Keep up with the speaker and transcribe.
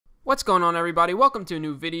What's going on, everybody? Welcome to a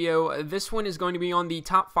new video. This one is going to be on the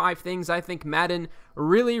top 5 things I think Madden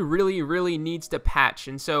really needs to patch.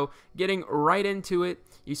 And so getting right into it,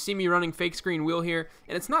 you see me running fake screen wheel here,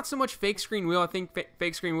 and it's not so much fake screen wheel. I think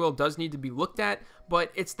fake screen wheel does need to be looked at,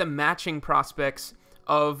 but it's the matching prospects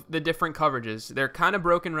of the different coverages. They're kind of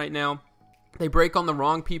broken right now. They break on the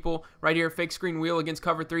wrong people. Right here, fake screen wheel against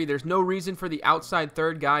cover 3. There's no reason for the outside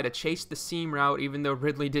third guy to chase the seam route, even though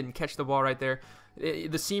Ridley didn't catch the ball right there.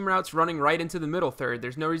 The seam route's running right into the middle third.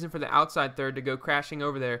 There's no reason for the outside third to go crashing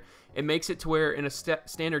over there. It makes it to where in a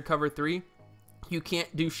standard cover 3, you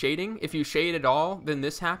can't do shading. If you shade at all, then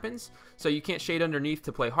this happens. So you can't shade underneath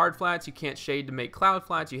to play hard flats. You can't shade to make cloud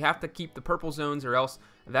flats. You have to keep the purple zones, or else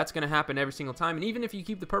that's going to happen every single time. And even if you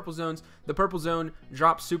keep the purple zones, the purple zone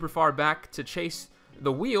drops super far back to chase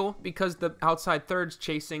the wheel because the outside third's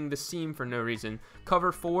chasing the seam for no reason.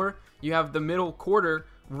 Cover 4, you have the middle quarter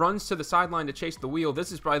runs to the sideline to chase the wheel. This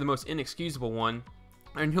is probably the most inexcusable one.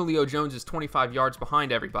 And Julio Jones is 25 yards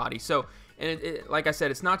behind everybody. So, and like I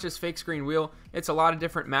said, it's not just fake screen wheel. It's a lot of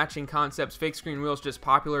different matching concepts. Fake screen wheel is just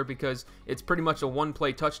popular because it's pretty much a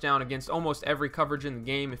one-play touchdown against almost every coverage in the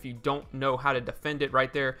game if you don't know how to defend it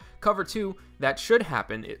right there. Cover 2, that should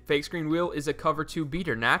happen. Fake screen wheel is a cover 2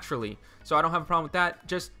 beater naturally. So I don't have a problem with that.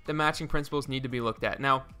 Just the matching principles need to be looked at.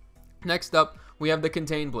 Now, next up, we have the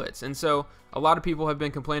contain blitz. And so a lot of people have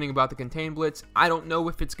been complaining about the contain blitz. I don't know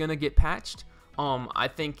if it's going to get patched. I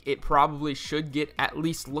think it probably should get at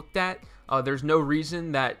least looked at. There's no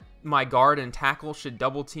reason that my guard and tackle should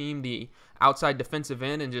double team the outside defensive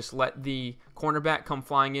end and just let the cornerback come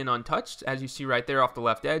flying in untouched, as you see right there off the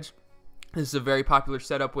left edge. This is a very popular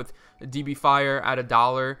setup with DB Fire at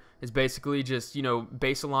 $1. It's basically just,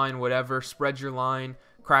 base a line, whatever, spread your line,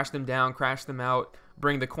 crash them down, crash them out,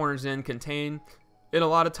 bring the corners in, contain. And a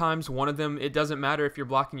lot of times, one of them, it doesn't matter if you're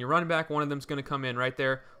blocking your running back, one of them's going to come in right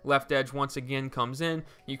there. Left edge once again comes in.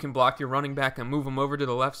 You can block your running back and move them over to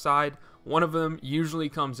the left side. One of them usually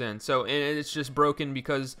comes in. So it's just broken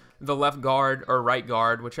because the left guard or right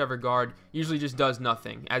guard, whichever guard, usually just does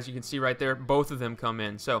nothing. As you can see right there, both of them come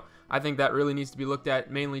in. So I think that really needs to be looked at,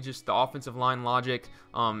 mainly just the offensive line logic,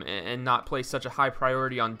 and not place such a high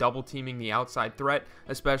priority on double teaming the outside threat,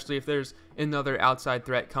 especially if there's another outside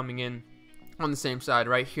threat coming in on the same side.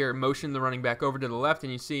 Right here, motion the running back over to the left,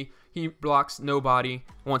 and you see he blocks nobody.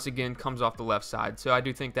 Once again, comes off the left side. So I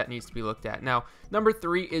do think that needs to be looked at. Now, number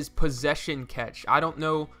 3 is possession catch. I don't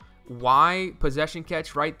know why possession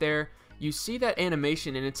catch right there. You see that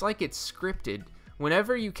animation, and it's like it's scripted.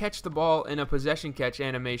 Whenever you catch the ball in a possession catch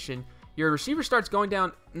animation, your receiver starts going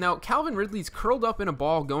down. Now, Calvin Ridley's curled up in a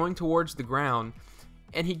ball going towards the ground,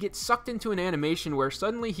 and he gets sucked into an animation where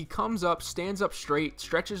suddenly he comes up, stands up straight,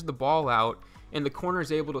 stretches the ball out, and the corner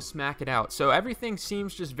is able to smack it out. So everything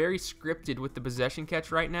seems just very scripted with the possession catch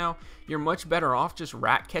right now. You're much better off just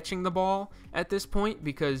rat catching the ball at this point,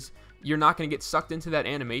 because you're not going to get sucked into that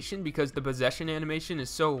animation, because the possession animation is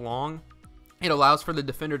so long. It allows for the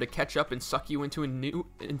defender to catch up and suck you into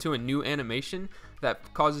a new animation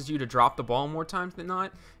that causes you to drop the ball more times than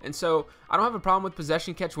not. And so I don't have a problem with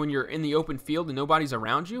possession catch when you're in the open field and nobody's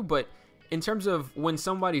around you, but in terms of when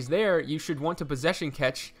somebody's there, you should want to possession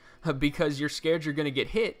catch because you're scared you're going to get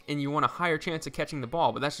hit and you want a higher chance of catching the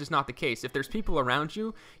ball. But that's just not the case. If there's people around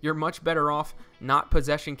you, you're much better off not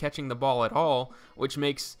possession catching the ball at all, which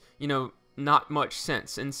makes, not much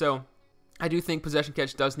sense. And so I do think possession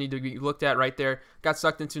catch does need to be looked at right there. Got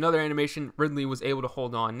sucked into another animation. Ridley was able to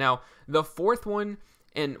hold on. Now, the fourth one,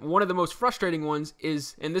 and one of the most frustrating ones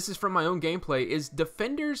is, and this is from my own gameplay, is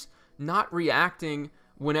defenders not reacting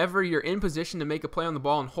whenever you're in position to make a play on the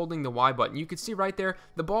ball and holding the Y button. You can see right there,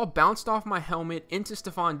 the ball bounced off my helmet into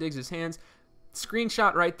Stephon Diggs' hands.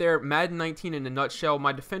 Screenshot right there, Madden 19 in a nutshell.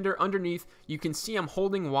 My defender underneath, you can see I'm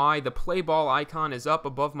holding Y. The play ball icon is up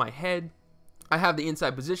above my head. I have the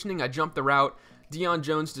inside positioning. I jump the route. Deion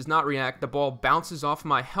Jones does not react. The ball bounces off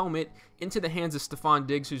my helmet into the hands of Stephon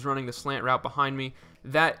Diggs, who's running the slant route behind me.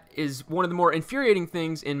 That is one of the more infuriating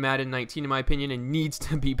things in Madden 19, in my opinion, and needs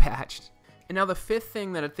to be patched. And now the fifth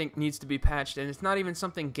thing that I think needs to be patched, and it's not even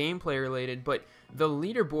something gameplay related, but the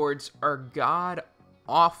leaderboards are god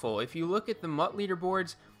awful. If you look at the MUT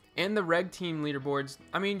leaderboards and the Reg Team leaderboards,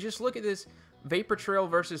 I mean, just look at this Vapor Trail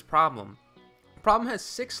versus Problem. Problem has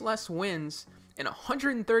 6 less wins and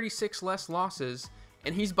 136 less losses,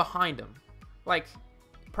 and he's behind him. Like,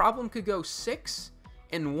 Problem could go 6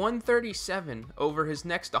 and 137 over his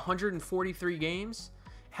next 143 games,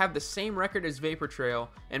 have the same record as Vapor Trail,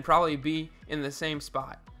 and probably be in the same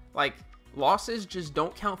spot. Like, losses just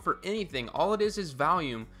don't count for anything. All it is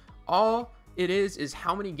volume. All it is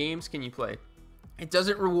how many games can you play. It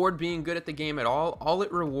doesn't reward being good at the game at all. All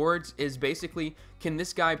it rewards is basically, can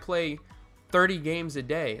this guy play 30 games a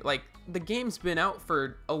day? Like, the game's been out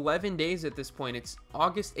for 11 days at this point. It's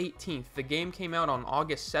August 18th. The game came out on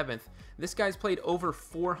August 7th. This guy's played over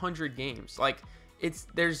 400 games. Like,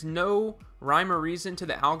 there's no rhyme or reason to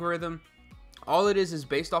the algorithm. All it is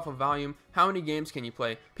based off of volume. How many games can you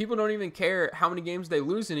play? People don't even care how many games they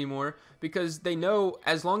lose anymore, because they know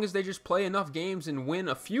as long as they just play enough games and win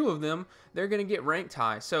a few of them, they're going to get ranked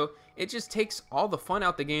high. So it just takes all the fun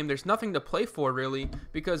out the game. There's nothing to play for, really,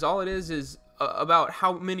 because all it is about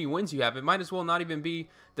how many wins you have. It might as well not even be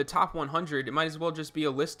the top 100. It might as well just be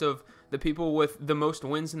a list of the people with the most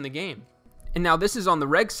wins in the game. And now this is on the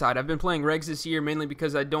reg side. I've been playing regs this year mainly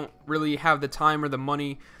because I don't really have the time or the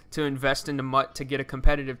money to invest into MUT to get a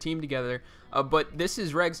competitive team together. But this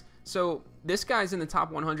is regs. So this guy's in the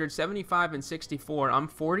top 100, 75 and 64. I'm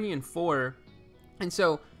 40 and 4. And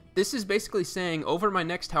so this is basically saying over my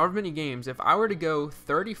next however many games, if I were to go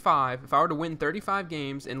 35, if I were to win 35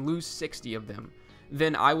 games and lose 60 of them,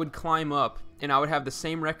 then I would climb up and I would have the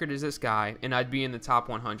same record as this guy and I'd be in the top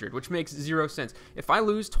 100, which makes zero sense. If I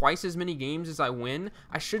lose twice as many games as I win,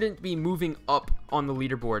 I shouldn't be moving up on the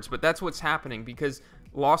leaderboards, but that's what's happening because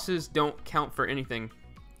losses don't count for anything.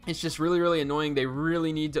 It's just really, really annoying. They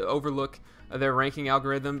really need to overlook their ranking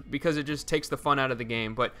algorithm because it just takes the fun out of the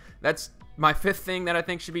game. But that's my fifth thing that I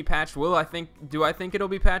think should be patched. Do I think it'll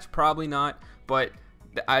be patched? Probably not, but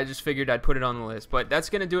I just figured I'd put it on the list. But that's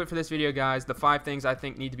going to do it for this video, guys. The 5 things I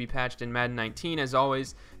think need to be patched in Madden 19. As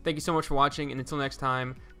always, thank you so much for watching, and until next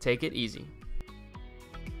time, take it easy.